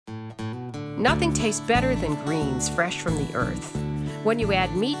Nothing tastes better than greens fresh from the earth. When you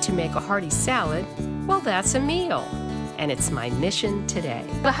add meat to make a hearty salad, well, that's a meal. And it's my mission today.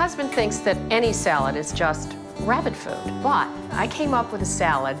 The husband thinks that any salad is just rabbit food, but I came up with a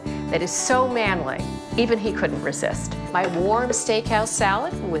salad that is so manly, even he couldn't resist. My warm steakhouse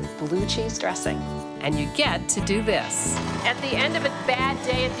salad with blue cheese dressing. And you get to do this. At the end of a bad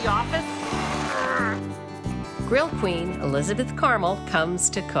day at the office, Grill Queen Elizabeth Karmel comes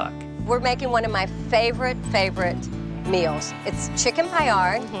to cook. We're making one of my favorite meals. It's chicken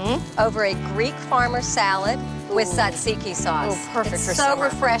paillard over a Greek farmer salad with tzatziki sauce. Oh, perfect for so summer.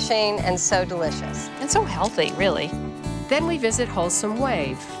 Refreshing and so delicious. And so healthy, really. Then we visit Wholesome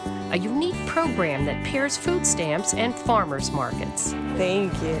Wave, a unique program that pairs food stamps and farmers markets.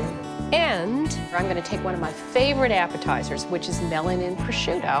 Thank you. And I'm going to take one of my favorite appetizers, which is melon and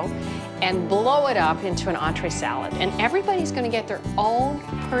prosciutto, and blow it up into an entree salad. And everybody's going to get their own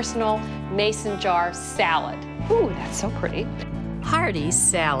personal mason jar salad. Ooh, that's so pretty. hearty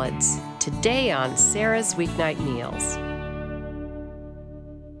salads. Today on Sara's Weeknight Meals.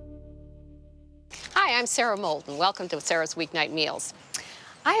 Hi, I'm Sara Moulton. Welcome to Sara's Weeknight Meals.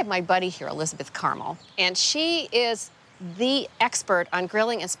 I have my buddy here, Elizabeth Karmel, and she is the expert on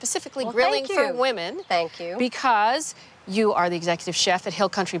grilling, and specifically grilling for women. Thank you. Because you are the executive chef at Hill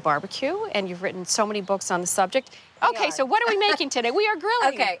Country Barbecue, and you've written so many books on the subject. Okay, so what are we making today? We are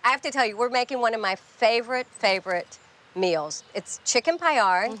grilling. Okay, I have to tell you, we're making one of my favorite meals. It's chicken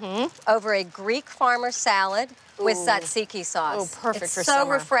paillard over a Greek farmer salad with tzatziki sauce. Oh, perfect for summer. It's so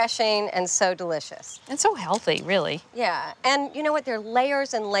refreshing and so delicious. And so healthy, really. Yeah, and you know what? There are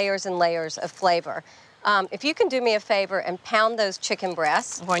layers and layers and layers of flavor. If you can do me a favor and pound those chicken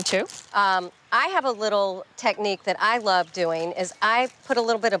breasts. I'm going to. I have a little technique that I love doing is I put a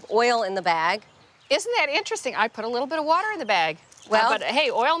little bit of oil in the bag. Isn't that interesting? I put a little bit of water in the bag. Well, but hey,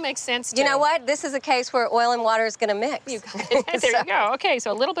 oil makes sense too. You know what? This is a case where oil and water is going to mix. There you go. Okay,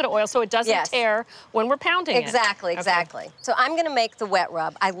 so a little bit of oil so it doesn't tear when we're pounding it. Exactly. So I'm going to make the wet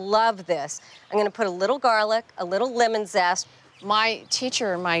rub. I love this. I'm going to put a little garlic, a little lemon zest. My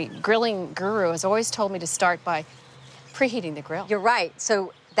teacher, my grilling guru, has always told me to start by preheating the grill. You're right.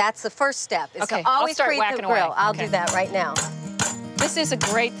 So that's the first step. Is okay, to always I'll start preheat the grill. away. I'll do that right now. This is a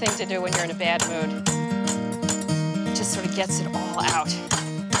great thing to do when you're in a bad mood. It just sort of gets it all out.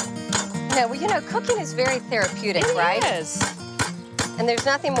 No, well, you know, cooking is very therapeutic, right? It is. And there's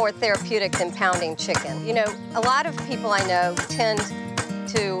nothing more therapeutic than pounding chicken. You know, a lot of people I know tend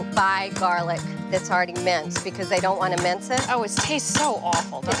to buy garlic that's already minced because they don't want to mince it. Oh, it tastes so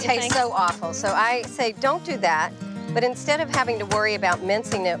awful, don't you think? It tastes so awful. So I say don't do that. But instead of having to worry about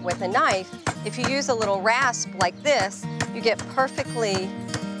mincing it with a knife, if you use a little rasp like this, you get perfectly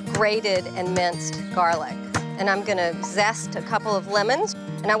grated and minced garlic. And I'm going to zest a couple of lemons.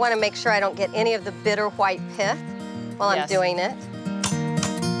 And I want to make sure I don't get any of the bitter white pith while I'm doing it.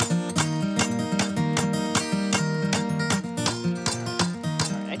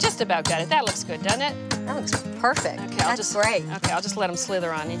 I just about got it. That looks good, doesn't it? That looks perfect. Okay, That's great. Okay, I'll just let them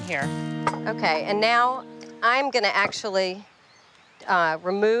slither on in here. Okay, and now I'm going to actually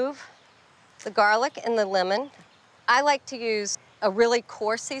remove the garlic and the lemon. I like to use a really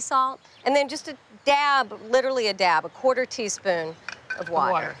coarse sea salt, and then just a dab, literally a dab, a quarter teaspoon of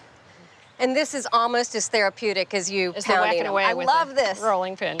water. And this is almost as therapeutic as you pounding them. I love this.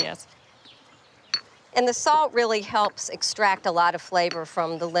 Rolling pin, yes. And the salt really helps extract a lot of flavor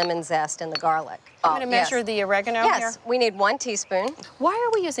from the lemon zest and the garlic. I'm going to measure the oregano here. Yes, we need 1 teaspoon. Why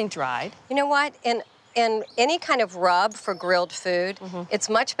are we using dried? You know what? In any kind of rub for grilled food, it's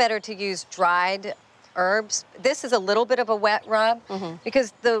much better to use dried herbs. This is a little bit of a wet rub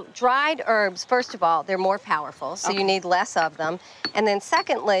because the dried herbs, first of all, they're more powerful, so you need less of them. And then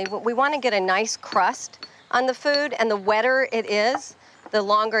secondly, we want to get a nice crust on the food, and the wetter it is, the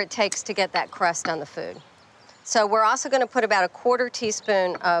longer it takes to get that crust on the food. So we're also going to put about a quarter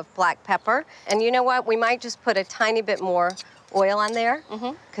teaspoon of black pepper. And you know what? We might just put a tiny bit more oil on there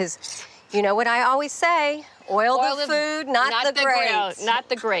because you know what I always say, oil the food, not the grate. Not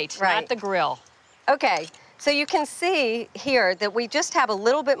the grate, not the grill. Okay, so you can see here that we just have a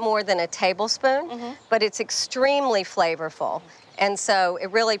little bit more than a tablespoon, but it's extremely flavorful. And so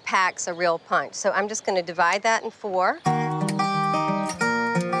it really packs a real punch. So I'm just going to divide that in 4.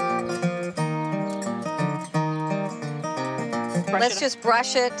 Let's just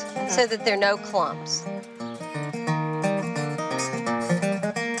brush it so that there are no clumps.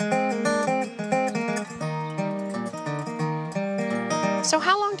 So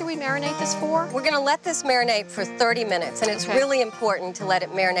how long do we marinate this for? We're going to let this marinate for 30 minutes, and it's really important to let it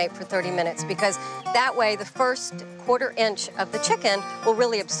marinate for 30 minutes because That way, the first 1/4 inch of the chicken will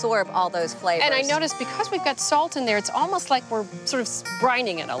really absorb all those flavors. And I noticed because we've got salt in there, it's almost like we're sort of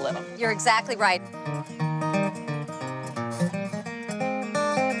brining it a little. You're exactly right.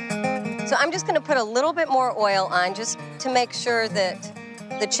 So I'm just gonna put a little bit more oil on just to make sure that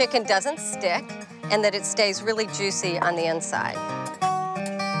the chicken doesn't stick and that it stays really juicy on the inside.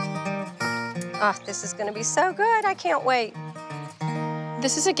 Oh, this is gonna be so good, I can't wait.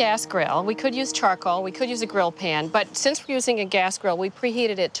 This is a gas grill. We could use charcoal, we could use a grill pan, but since we're using a gas grill, we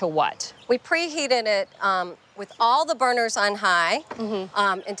preheated it to what? We preheated it with all the burners on high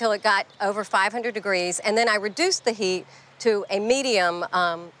until it got over 500 degrees, and then I reduced the heat to a medium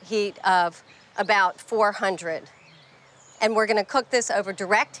heat of about 400. And we're gonna cook this over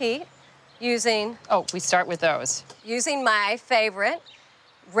direct heat using... Oh, we start with those. Using my favorite,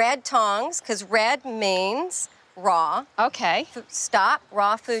 red tongs, because red means raw. Okay. Stop,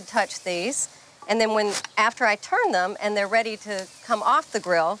 raw food touch these. And then after I turn them and they're ready to come off the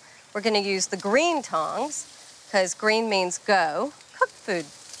grill, we're gonna use the green tongs, because green means go. Cooked food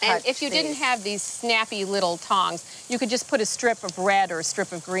touch And if you didn't have these snappy little tongs, you could just put a strip of red or a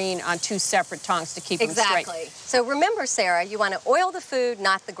strip of green on 2 separate tongs to keep them straight. Exactly. So remember, Sarah, you want to oil the food,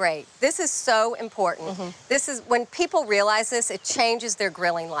 not the grate. This is so important. This is, when people realize this, it changes their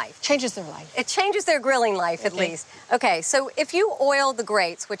grilling life. Changes their life. It changes their grilling life, at least. Okay, so if you oil the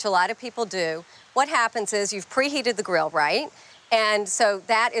grates, which a lot of people do, what happens is you've preheated the grill, right? And so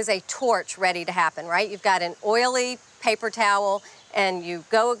that is a torch ready to happen, right? You've got an oily paper towel, and you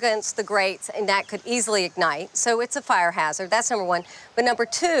go against the grates, and that could easily ignite. So it's a fire hazard. That's number one. But number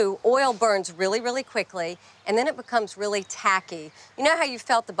two, oil burns really, really quickly, and then it becomes really tacky. You know how you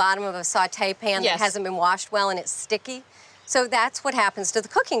felt the bottom of a saute pan that hasn't been washed well and it's sticky? So that's what happens to the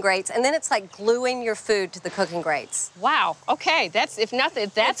cooking grates, and then it's like gluing your food to the cooking grates. Wow, okay, that's, if nothing,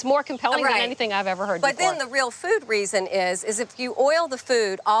 that's more compelling than anything I've ever heard before. But then the real food reason is if you oil the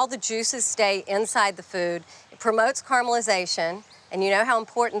food, all the juices stay inside the food. It promotes caramelization, and you know how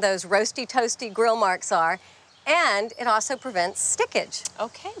important those roasty, toasty grill marks are, and it also prevents stickage.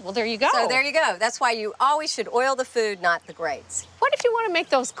 Okay, well, there you go. So there you go. That's why you always should oil the food, not the grates. What if you want to make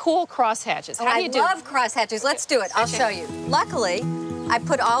those cool crosshatches? How do you do? I love crosshatches. Let's do it. I'll show you. Luckily, I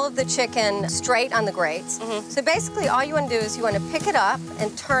put all of the chicken straight on the grates. So basically, all you want to do is you want to pick it up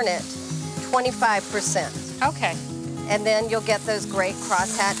and turn it 25%. Okay. And then you'll get those great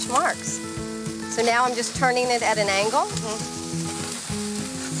crosshatch marks. So now I'm just turning it at an angle.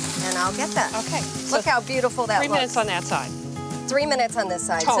 And I'll get that. Okay. Look how beautiful that looks. 3 minutes on that side. 3 minutes on this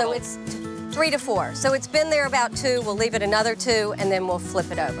side. Total. So it's 3 to 4. So it's been there about 2. We'll leave it another 2, and then we'll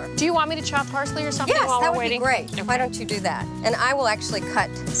flip it over. Do you want me to chop parsley or something Yes, while that we're would waiting? be great. Okay. Why don't you do that? And I will actually cut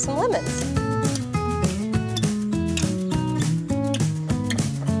some lemons.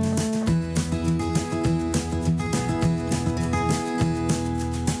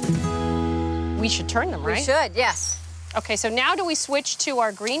 We should turn them, right? We should, yes. Okay, so now do we switch to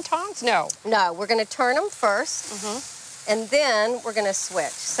our green tongs? No. No, we're going to turn them first, and then we're going to switch.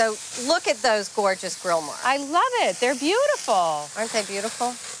 So look at those gorgeous grill marks. I love it. They're beautiful. Aren't they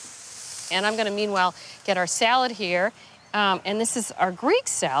beautiful? And I'm going to, meanwhile, get our salad here. And this is our Greek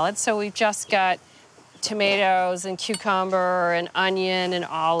salad, so we've just got tomatoes and cucumber and onion and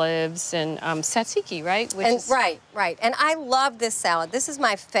olives and tzatziki, right? Right. And I love this salad. This is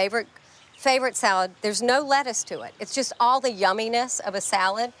my favorite salad. There's no lettuce to it. It's just all the yumminess of a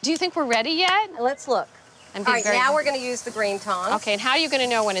salad. Do you think we're ready yet? Let's look. All right, now we're going to use the green tongs. Okay, and how are you going to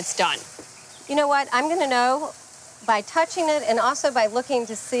know when it's done? You know what? I'm going to know by touching it and also by looking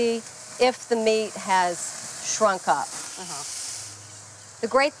to see if the meat has shrunk up. The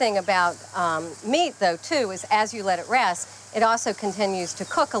great thing about meat, though, too, is as you let it rest, it also continues to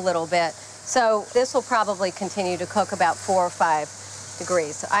cook a little bit. So this will probably continue to cook about 4 or 5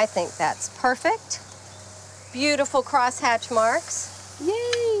 degrees. So I think that's perfect. Beautiful crosshatch marks.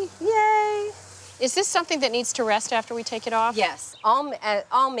 Yay! Yay! Is this something that needs to rest after we take it off? Yes,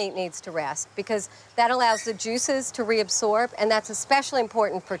 all meat needs to rest because that allows the juices to reabsorb, and that's especially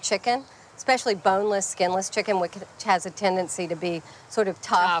important for chicken, especially boneless, skinless chicken, which has a tendency to be sort of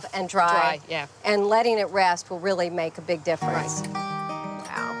tough and dry. Yeah. And letting it rest will really make a big difference. Right.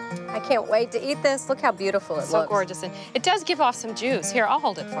 Wow. I can't wait to eat this. Look how beautiful it looks. So gorgeous. And it does give off some juice. Here, I'll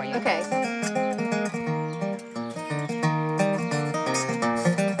hold it for you. Okay.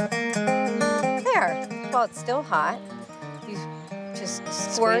 There. While it's still hot, you just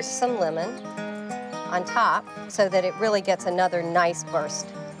squirt some lemon on top so that it really gets another nice burst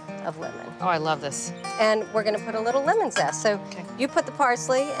of lemon. Oh, I love this. And we're going to put a little lemon zest. So you put the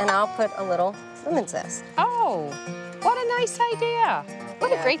parsley, and I'll put a little lemon zest. Oh, what a nice idea.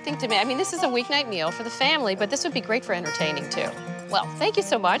 What a great thing to make. I mean, this is a weeknight meal for the family, but this would be great for entertaining too. Well, thank you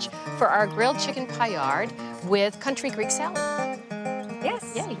so much for our grilled chicken paillard with country Greek salad.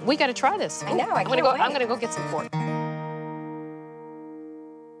 Yes. Yay, we got to try this. I know, I can't wait. I'm gonna go get some pork.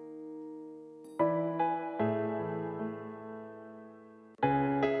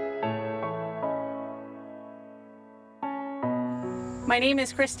 My name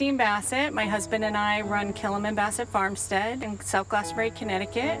is Christine Bassett. My husband and I run Killam and Bassett Farmstead in South Glastonbury,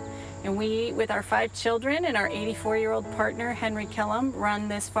 Connecticut. And we, with our 5 children and our 84-year-old partner, Henry Killam, run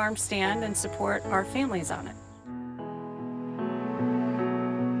this farm stand and support our families on it.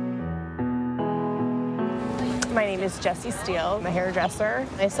 My name is Jessie Steele. I'm a hairdresser.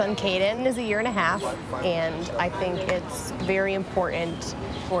 My son Caden is a year and a half, and I think it's very important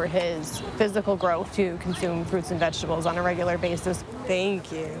for his physical growth to consume fruits and vegetables on a regular basis.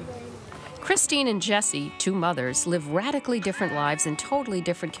 Thank you. Christine and Jessie, 2 mothers, live radically different lives in totally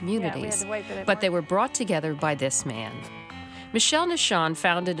different communities, but they were brought together by this man. Michelle Nishon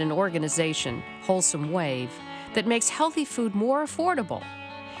founded an organization, Wholesome Wave, that makes healthy food more affordable.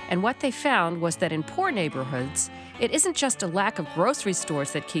 And what they found was that in poor neighborhoods, it isn't just a lack of grocery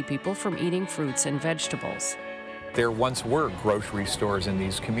stores that keep people from eating fruits and vegetables. There once were grocery stores in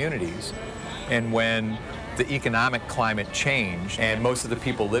these communities, and when the economic climate changed and most of the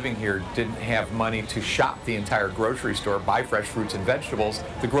people living here didn't have money to shop the entire grocery store, buy fresh fruits and vegetables,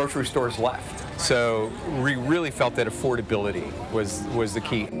 the grocery stores left. So we really felt that affordability was the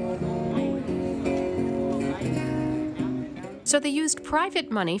key. So they used private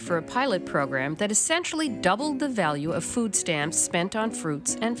money for a pilot program that essentially doubled the value of food stamps spent on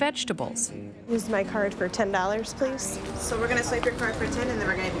fruits and vegetables. Use my card for $10, please. So we're gonna swipe your card for 10 and then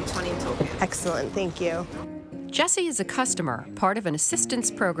we're gonna do 20 in token. Excellent, thank you. Jessie is a customer, part of an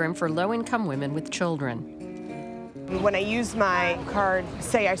assistance program for low-income women with children. When I use my card,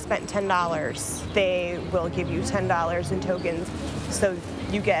 say I spent $10, they will give you $10 in tokens, so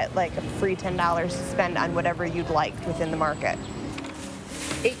you get like a free $10 to spend on whatever you'd like within the market.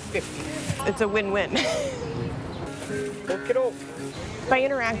 $8.50. It's a win-win. By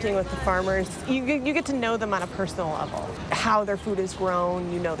interacting with the farmers, you get to know them on a personal level. How their food is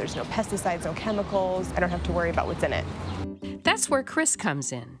grown, you know there's no pesticides, no chemicals. I don't have to worry about what's in it. That's where Chris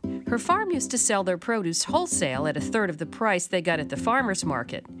comes in. Her farm used to sell their produce wholesale at 1/3 of the price they got at the farmer's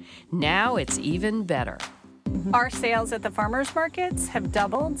market. Now it's even better. Our sales at the farmers markets have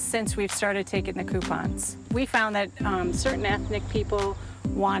doubled since we've started taking the coupons. We found that certain ethnic people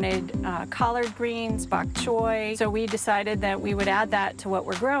wanted collard greens, bok choy, so we decided that we would add that to what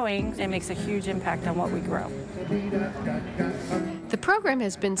we're growing. It makes a huge impact on what we grow. The program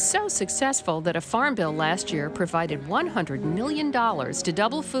has been so successful that a farm bill last year provided $100 million to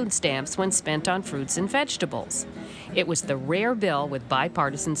double food stamps when spent on fruits and vegetables. It was the rare bill with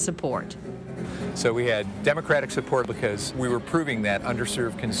bipartisan support. So we had Democratic support because we were proving that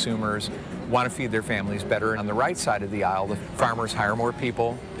underserved consumers want to feed their families better. On the right side of the aisle, the farmers hire more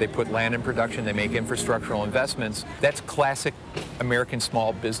people, they put land in production, they make infrastructural investments. That's classic American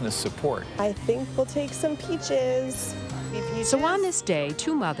small business support. I think we'll take some peaches. So on this day,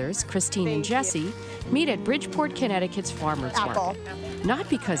 2 mothers, Christine and Jessie, meet at Bridgeport, Connecticut's farmers market. Not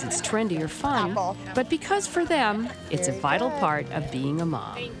because it's trendy or fun, but because for them, it's a vital part of being a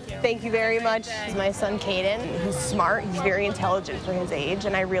mom. Thank you very much. My son Caden, he's smart, he's very intelligent for his age,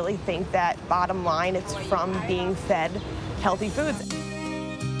 and I really think that bottom line, it's from being fed healthy foods.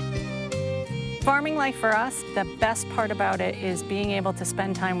 Farming life for us, the best part about it is being able to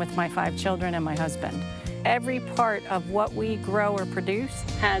spend time with my 5 children and my husband. Every part of what we grow or produce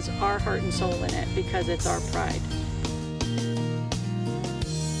has our heart and soul in it because it's our pride.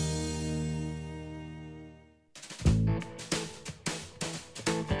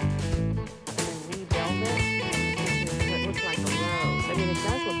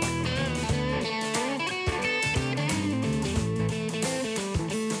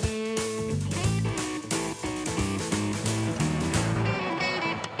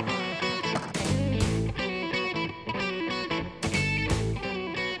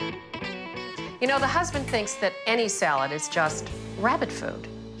 You know, the husband thinks that any salad is just rabbit food.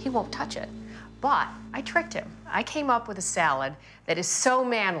 He won't touch it. But I tricked him. I came up with a salad that is so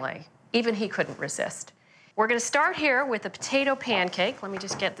manly, even he couldn't resist. We're gonna start here with a potato pancake. Let me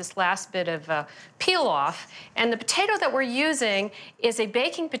just get this last bit of peel off. And the potato that we're using is a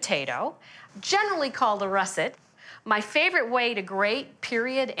baking potato, generally called a russet. My favorite way to grate,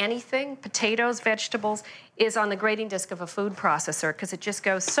 period, anything, potatoes, vegetables, is on the grating disc of a food processor because it just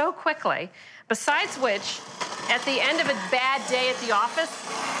goes so quickly. Besides which, at the end of a bad day at the office,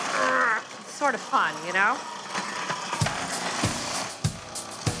 it's sort of fun, you know?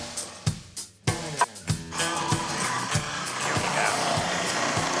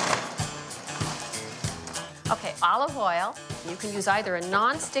 Okay, olive oil. You can use either a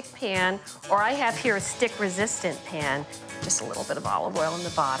non-stick pan, or I have here a stick-resistant pan. Just a little bit of olive oil in the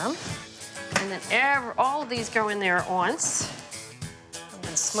bottom. And then all of these go in there at once. I'm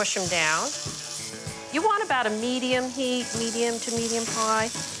gonna smush them down. You want about a medium heat, medium to medium high.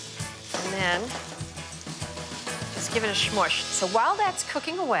 And then just give it a smush. So while that's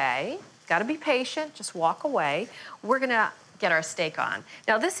cooking away, gotta be patient, just walk away. We're gonna get our steak on.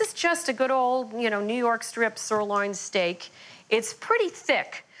 Now this is just a good old, New York strip sirloin steak. It's pretty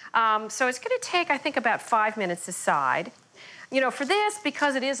thick, so it's gonna take, I think, about 5 minutes aside. For this,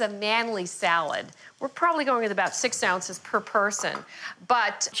 because it is a manly salad, we're probably going with about 6 ounces per person.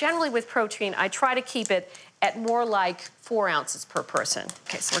 But generally with protein, I try to keep it at more like 4 ounces per person.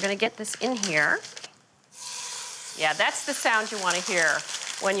 Okay, so we're gonna get this in here. Yeah, that's the sound you wanna hear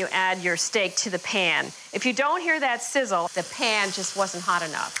when you add your steak to the pan. If you don't hear that sizzle, the pan just wasn't hot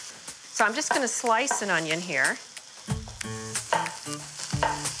enough. So I'm just gonna slice an onion here.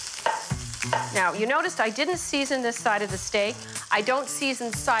 Now, you noticed I didn't season this side of the steak. I don't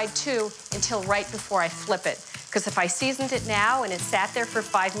season side 2 until right before I flip it. Because if I seasoned it now and it sat there for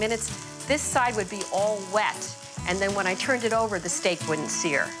 5 minutes, this side would be all wet. And then when I turned it over, the steak wouldn't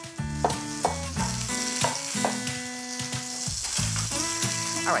sear.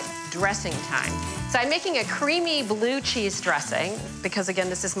 All right, dressing time. So I'm making a creamy blue cheese dressing because, again,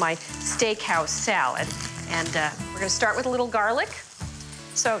 this is my steakhouse salad. And we're gonna start with a little garlic.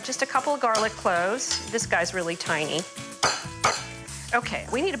 So just a couple of garlic cloves. This guy's really tiny. Okay,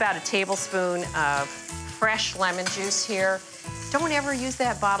 we need about a tablespoon of fresh lemon juice here. Don't ever use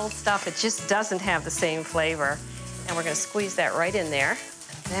that bottled stuff. It just doesn't have the same flavor. And we're gonna squeeze that right in there.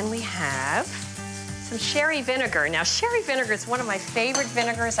 And then we have some sherry vinegar. Now, sherry vinegar is one of my favorite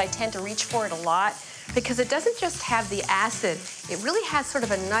vinegars. I tend to reach for it a lot because it doesn't just have the acid. It really has sort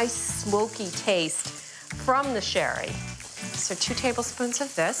of a nice smoky taste from the sherry. So 2 tablespoons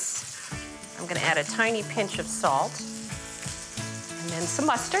of this. I'm gonna add a tiny pinch of salt. And then some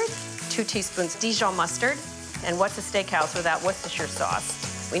mustard, 2 teaspoons Dijon mustard. And what's a steakhouse without Worcestershire sauce?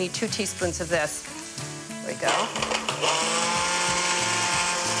 We need 2 teaspoons of this. There we go.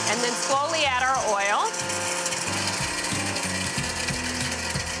 And then slowly add our oil.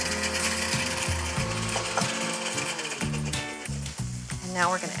 And now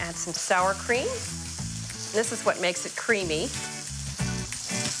we're gonna add some sour cream. This is what makes it creamy.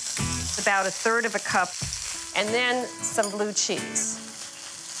 It's about 1/3 cup. And then some blue cheese.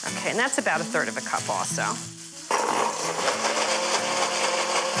 Okay, and that's about 1/3 cup also.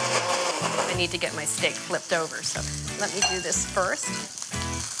 I need to get my steak flipped over, so let me do this first.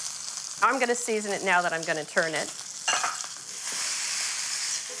 I'm gonna season it now that I'm gonna turn it.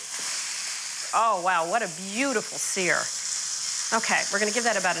 Oh, wow, what a beautiful sear. Okay, we're gonna give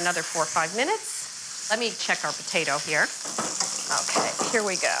that about another 4 or 5 minutes. Let me check our potato here. Okay, here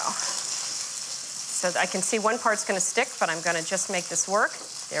we go. So I can see one part's gonna stick, but I'm gonna just make this work.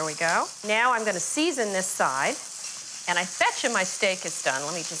 There we go. Now I'm gonna season this side, and I bet you my steak is done.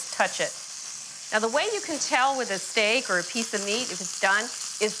 Let me just touch it. Now, the way you can tell with a steak or a piece of meat if it's done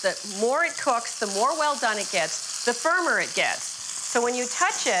is the more it cooks, the more well done it gets, the firmer it gets. So when you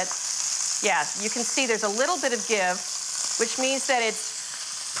touch it, yeah, you can see there's a little bit of give, which means that it's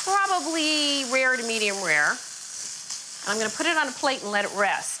probably rare to medium rare. I'm gonna put it on a plate and let it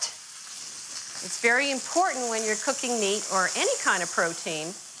rest. It's very important when you're cooking meat or any kind of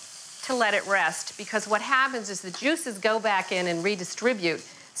protein to let it rest, because what happens is the juices go back in and redistribute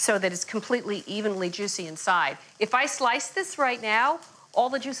so that it's completely evenly juicy inside. If I slice this right now, all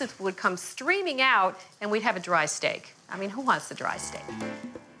the juices would come streaming out and we'd have a dry steak. I mean, who wants a dry steak?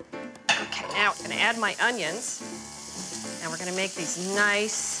 Okay, now I'm gonna add my onions, and we're gonna make these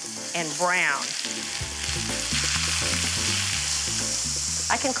nice and brown.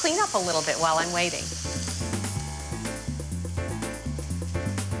 I can clean up a little bit while I'm waiting.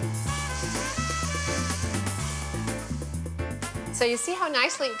 So you see how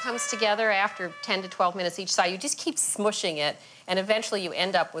nicely it comes together after 10 to 12 minutes each side. You just keep smushing it, and eventually you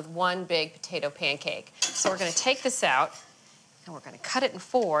end up with one big potato pancake. So we're gonna take this out, and we're gonna cut it in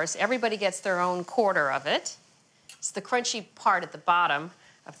 4s. Everybody gets their own quarter of it. It's the crunchy part at the bottom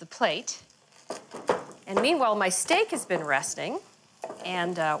of the plate. And meanwhile, my steak has been resting,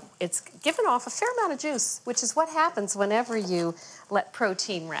 and it's given off a fair amount of juice, which is what happens whenever you let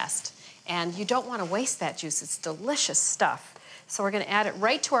protein rest. And you don't wanna waste that juice. It's delicious stuff. So we're gonna add it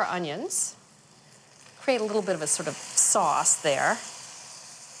right to our onions, create a little bit of a sort of sauce there,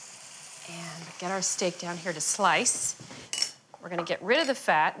 and get our steak down here to slice. We're gonna get rid of the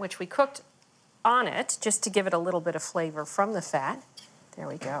fat, which we cooked on it, just to give it a little bit of flavor from the fat. There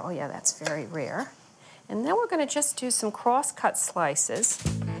we go. Oh yeah, that's very rare. And then we're going to just do some cross-cut slices.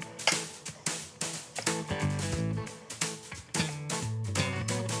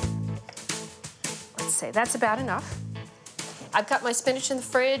 Let's say that's about enough. I've got my spinach in the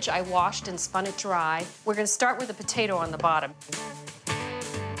fridge. I washed and spun it dry. We're going to start with a potato on the bottom.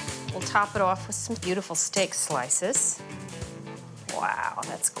 We'll top it off with some beautiful steak slices. Wow,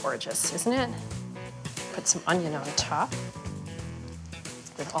 that's gorgeous, isn't it? Put some onion on top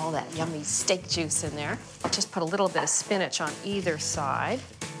with all that yummy steak juice in there. I'll just put a little bit of spinach on either side.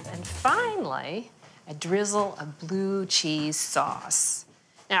 And finally, a drizzle of blue cheese sauce.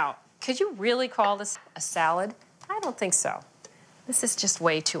 Now, could you really call this a salad? I don't think so. This is just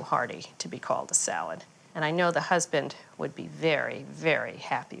way too hearty to be called a salad. And I know the husband would be very, very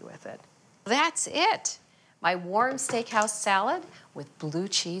happy with it. That's it. My warm steakhouse salad with blue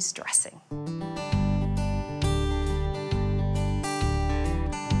cheese dressing.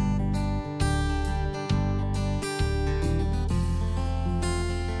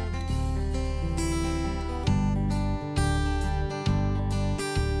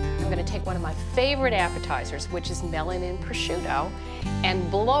 Take one of my favorite appetizers, which is melon and prosciutto, and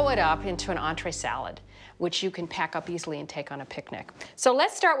blow it up into an entree salad, which you can pack up easily and take on a picnic. So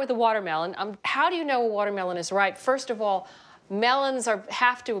let's start with the watermelon. How do you know a watermelon is ripe? First of all, melons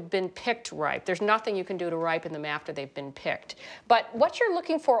have to have been picked ripe. There's nothing you can do to ripen them after they've been picked. But what you're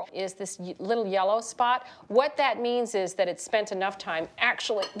looking for is this little yellow spot. What that means is that it's spent enough time.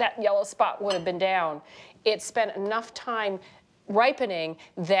 Actually, that yellow spot would have been down. It spent enough time ripening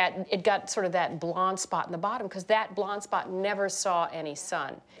that it got sort of that blonde spot in the bottom, because that blonde spot never saw any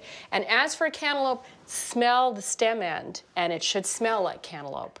sun. And as for a cantaloupe, smell the stem end, and it should smell like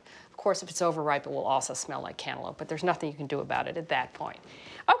cantaloupe. Of course, if it's overripe, it will also smell like cantaloupe, but there's nothing you can do about it at that point.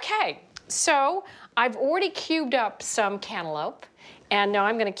 Okay, so I've already cubed up some cantaloupe, and now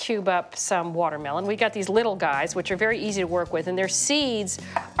I'm going to cube up some watermelon. We got these little guys, which are very easy to work with, and their seeds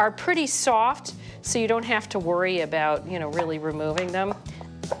are pretty soft, so you don't have to worry about, you know, really removing them.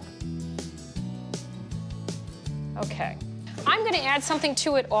 Okay. I'm going to add something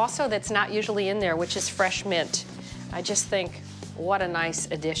to it also that's not usually in there, which is fresh mint. I just think, what a nice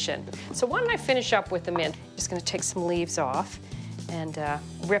addition. So why don't I finish up with the mint? I'm just going to take some leaves off and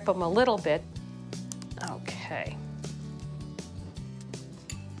rip them a little bit. Okay.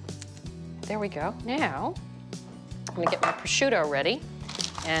 There we go. Now, I'm gonna get my prosciutto ready.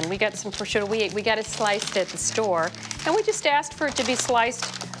 And we got some prosciutto, we got it sliced at the store. And we just asked for it to be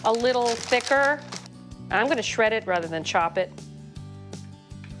sliced a little thicker. I'm gonna shred it rather than chop it.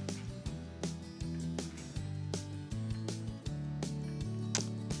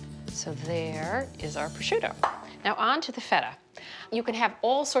 So there is our prosciutto. Now on to the feta. You can have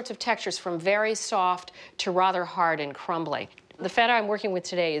all sorts of textures, from very soft to rather hard and crumbly. The feta I'm working with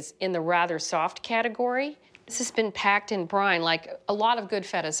today is in the rather soft category. This has been packed in brine like a lot of good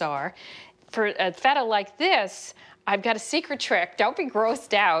fetas are. For a feta like this, I've got a secret trick. Don't be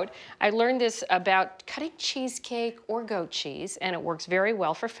grossed out. I learned this about cutting cheesecake or goat cheese, and it works very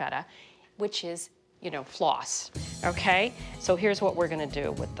well for feta, which is, you know, floss, okay? So here's what we're gonna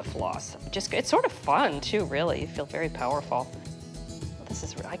do with the floss. It's sort of fun too, really. You feel very powerful.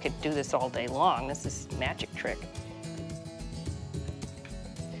 I could do this all day long. This is a magic trick.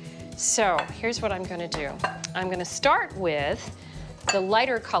 So here's what I'm gonna do. I'm gonna start with the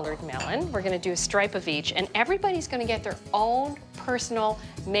lighter colored melon. We're gonna do a stripe of each, and everybody's gonna get their own personal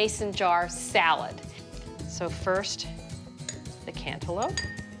mason jar salad. So first, the cantaloupe.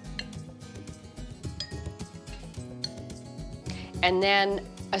 And then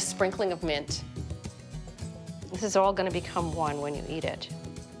a sprinkling of mint. This is all gonna become one when you eat it.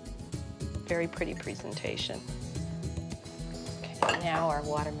 Very pretty presentation. Now our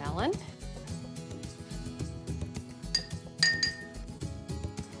watermelon.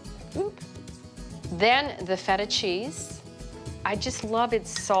 Oop. Then the feta cheese. I just love its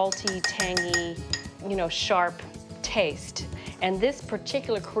salty, tangy, you know, sharp taste. And this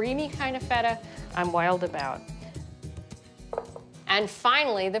particular creamy kind of feta, I'm wild about. And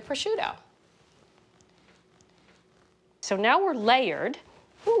finally, the prosciutto. So now we're layered.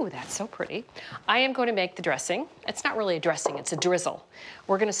 Ooh, that's so pretty. I am going to make the dressing. It's not really a dressing, it's a drizzle.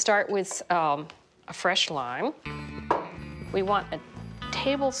 We're gonna start with a fresh lime. We want a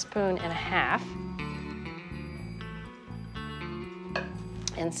tablespoon and a half.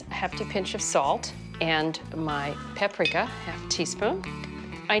 And a hefty pinch of salt. And my paprika, half a teaspoon.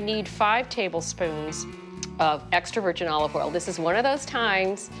 I need 5 tablespoons of extra virgin olive oil. This is one of those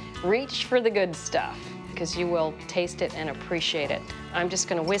times, reach for the good stuff, because you will taste it and appreciate it. I'm just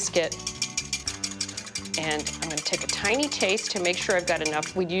gonna whisk it And I'm gonna take a tiny taste to make sure I've got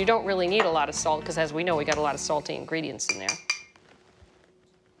enough. You don't really need a lot of salt, because as we know, we got a lot of salty ingredients in there.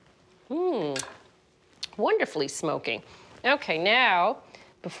 Wonderfully smoking. Okay, now,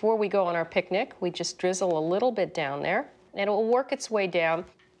 before we go on our picnic, we just drizzle a little bit down there, and it will work its way down.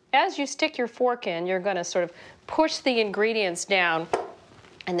 As you stick your fork in, you're gonna sort of push the ingredients down,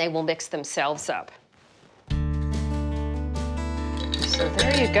 and they will mix themselves up. So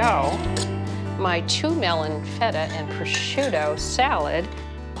there you go. My 2 melon, feta, and prosciutto salad.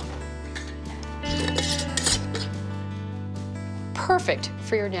 Perfect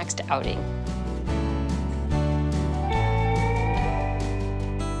for your next outing.